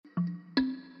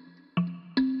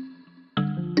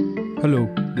Hello,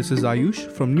 this is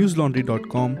Ayush from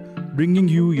newslaundry.com, bringing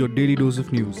you your daily dose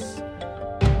of news.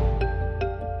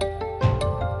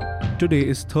 Today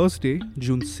is Thursday,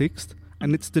 June 6th,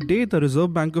 and it's the day the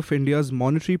Reserve Bank of India's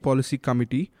Monetary Policy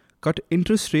Committee cut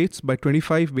interest rates by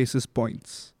 25 basis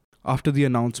points. After the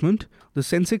announcement, the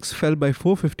Sensex fell by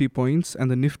 450 points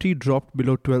and the Nifty dropped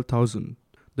below 12,000.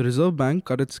 The Reserve Bank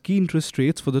cut its key interest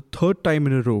rates for the third time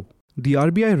in a row. The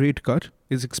RBI rate cut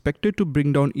is expected to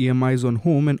bring down EMIs on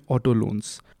home and auto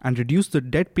loans and reduce the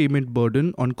debt payment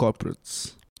burden on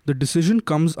corporates. The decision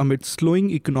comes amid slowing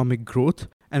economic growth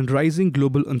and rising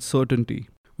global uncertainty,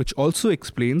 which also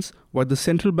explains why the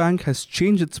central bank has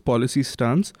changed its policy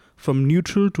stance from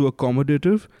neutral to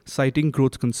accommodative, citing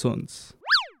growth concerns.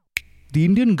 The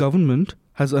Indian government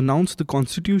has announced the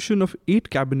constitution of 8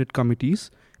 cabinet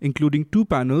committees, including 2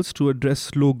 panels to address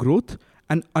slow growth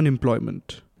and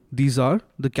unemployment. These are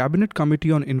the Cabinet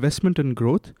Committee on Investment and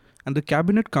Growth and the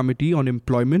Cabinet Committee on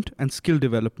Employment and Skill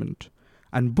Development,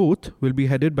 and both will be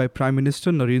headed by Prime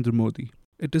Minister Narendra Modi.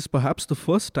 It is perhaps the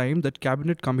first time that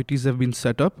cabinet committees have been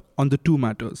set up on the 2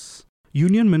 matters.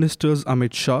 Union Ministers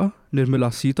Amit Shah,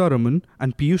 Nirmala Sitharaman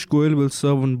and Piyush Goyal will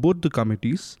serve on both the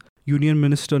committees. Union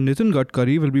Minister Nitin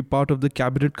Gadkari will be part of the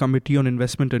Cabinet Committee on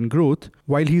Investment and Growth,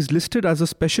 while he is listed as a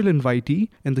special invitee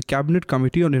in the Cabinet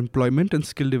Committee on Employment and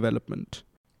Skill Development.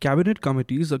 Cabinet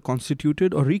committees are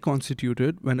constituted or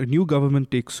reconstituted when a new government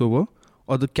takes over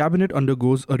or the cabinet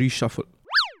undergoes a reshuffle.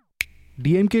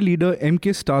 DMK leader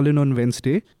M.K. Stalin on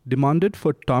Wednesday demanded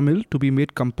for Tamil to be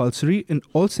made compulsory in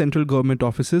all central government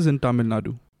offices in Tamil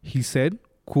Nadu. He said,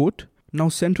 quote, "Now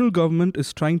central government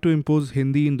is trying to impose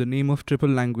Hindi in the name of triple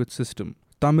language system.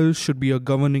 Tamil should be a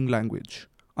governing language."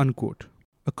 Unquote.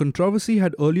 A controversy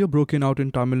had earlier broken out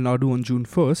in Tamil Nadu on June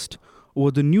 1st over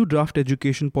the new draft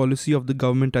education policy of the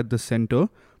government at the centre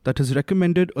that has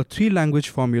recommended a 3-language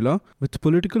formula, with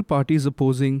political parties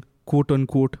opposing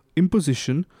quote-unquote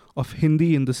imposition of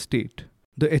Hindi in the state.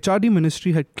 The HRD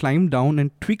ministry had climbed down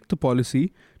and tweaked the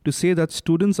policy to say that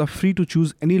students are free to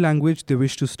choose any language they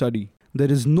wish to study. There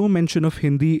is no mention of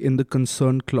Hindi in the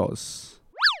concern clause.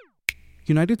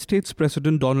 United States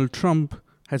President Donald Trump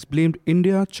has blamed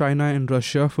India, China and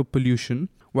Russia for pollution,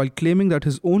 while claiming that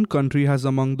his own country has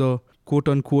among the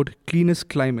quote-unquote cleanest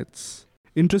climates.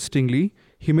 Interestingly,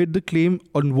 he made the claim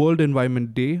on World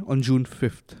Environment Day on June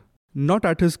 5th. Not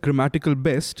at his grammatical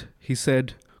best, he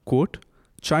said, quote,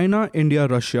 "China, India,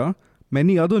 Russia,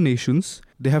 many other nations,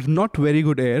 they have not very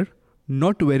good air,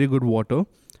 not very good water,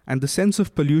 and the sense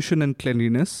of pollution and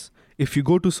cleanliness. If you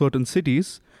go to certain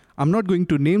cities, I'm not going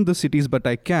to name the cities but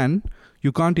I can,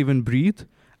 you can't even breathe,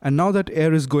 and now that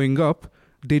air is going up,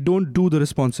 they don't do the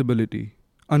responsibility."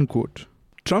 Unquote.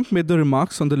 Trump made the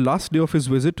remarks on the last day of his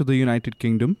visit to the United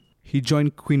Kingdom. He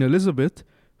joined Queen Elizabeth,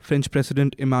 French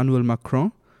President Emmanuel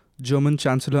Macron, German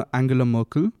Chancellor Angela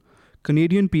Merkel,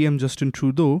 Canadian PM Justin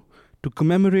Trudeau to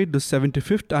commemorate the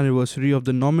 75th anniversary of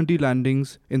the Normandy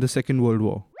landings in the Second World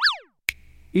War.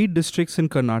 8 districts in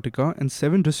Karnataka and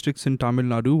 7 districts in Tamil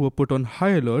Nadu were put on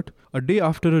high alert a day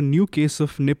after a new case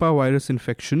of Nipah virus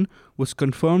infection was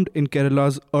confirmed in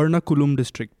Kerala's Ernakulam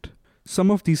district.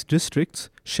 Some of these districts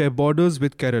share borders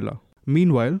with Kerala.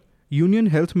 Meanwhile, Union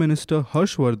Health Minister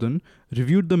Harshvardhan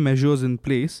reviewed the measures in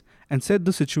place and said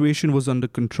the situation was under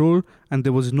control and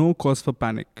there was no cause for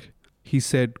panic. He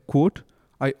said, quote,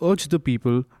 "I urge the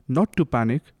people not to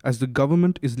panic as the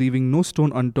government is leaving no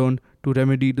stone unturned to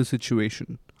remedy the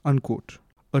situation." Unquote.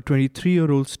 A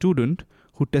 23-year-old student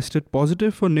who tested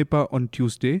positive for Nipah on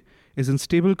Tuesday is in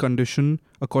stable condition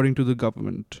according to the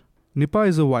government. Nipah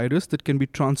is a virus that can be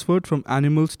transferred from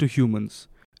animals to humans.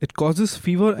 It causes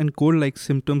fever and cold-like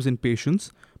symptoms in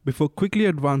patients before quickly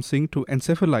advancing to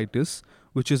encephalitis,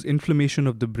 which is inflammation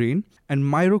of the brain, and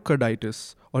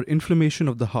myocarditis, or inflammation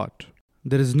of the heart.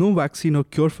 There is no vaccine or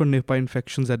cure for Nipah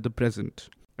infections at the present.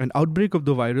 An outbreak of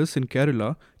the virus in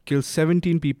Kerala killed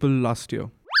 17 people last year.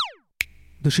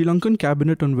 The Sri Lankan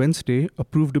cabinet on Wednesday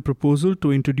approved a proposal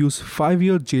to introduce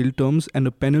 5-year jail terms and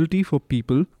a penalty for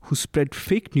people who spread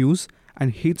fake news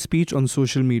and hate speech on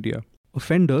social media.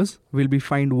 Offenders will be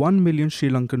fined 1 million Sri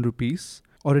Lankan rupees,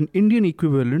 or an Indian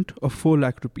equivalent of 4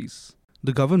 lakh rupees.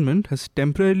 The government has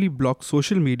temporarily blocked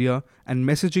social media and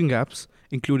messaging apps,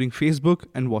 including Facebook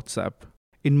and WhatsApp.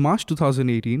 In March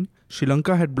 2018, Sri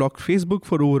Lanka had blocked Facebook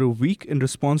for over a week in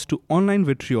response to online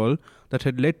vitriol that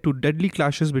had led to deadly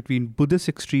clashes between Buddhist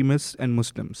extremists and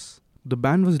Muslims. The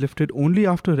ban was lifted only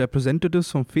after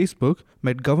representatives from Facebook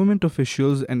met government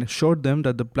officials and assured them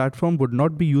that the platform would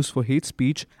not be used for hate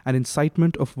speech and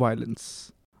incitement of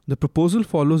violence. The proposal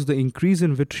follows the increase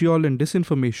in vitriol and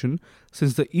disinformation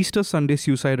since the Easter Sunday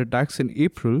suicide attacks in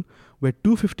April, where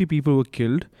 250 people were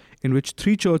killed, in which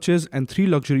 3 churches and 3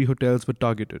 luxury hotels were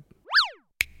targeted.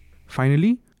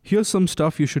 Finally, here's some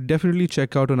stuff you should definitely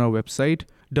check out on our website,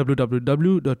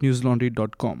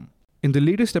 www.newslaundry.com. In the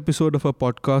latest episode of our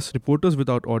podcast, Reporters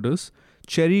Without Orders,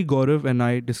 Cherry, Gaurav and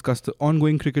I discussed the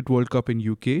ongoing Cricket World Cup in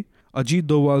UK, Ajit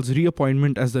Doval's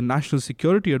reappointment as the National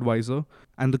Security Advisor,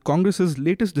 and the Congress's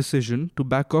latest decision to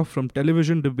back off from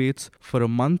television debates for a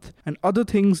month, and other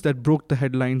things that broke the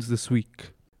headlines this week.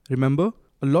 Remember,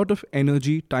 a lot of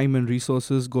energy, time and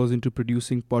resources goes into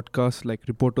producing podcasts like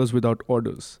Reporters Without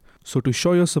Orders. So to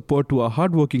show your support to our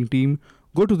hardworking team,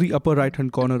 go to the upper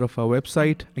right-hand corner of our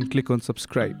website and click on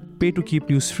subscribe. Pay to keep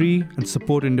news free and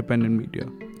support independent media.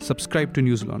 Subscribe to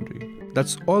News Laundry.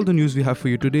 That's all the news we have for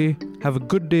you today. Have a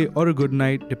good day or a good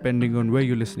night, depending on where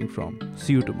you're listening from.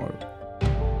 See you tomorrow.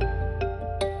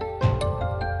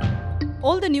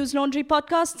 All the News Laundry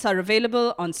podcasts are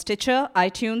available on Stitcher,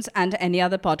 iTunes, and any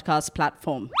other podcast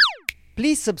platform.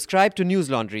 Please subscribe to News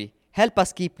Laundry. Help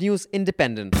us keep news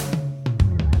independent.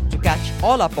 To catch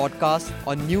all our podcasts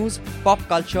on news, pop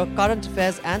culture, current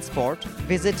affairs, and sport,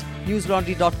 visit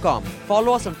newslaundry.com.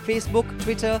 Follow us on Facebook,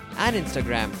 Twitter, and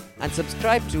Instagram, and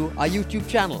subscribe to our YouTube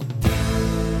channel.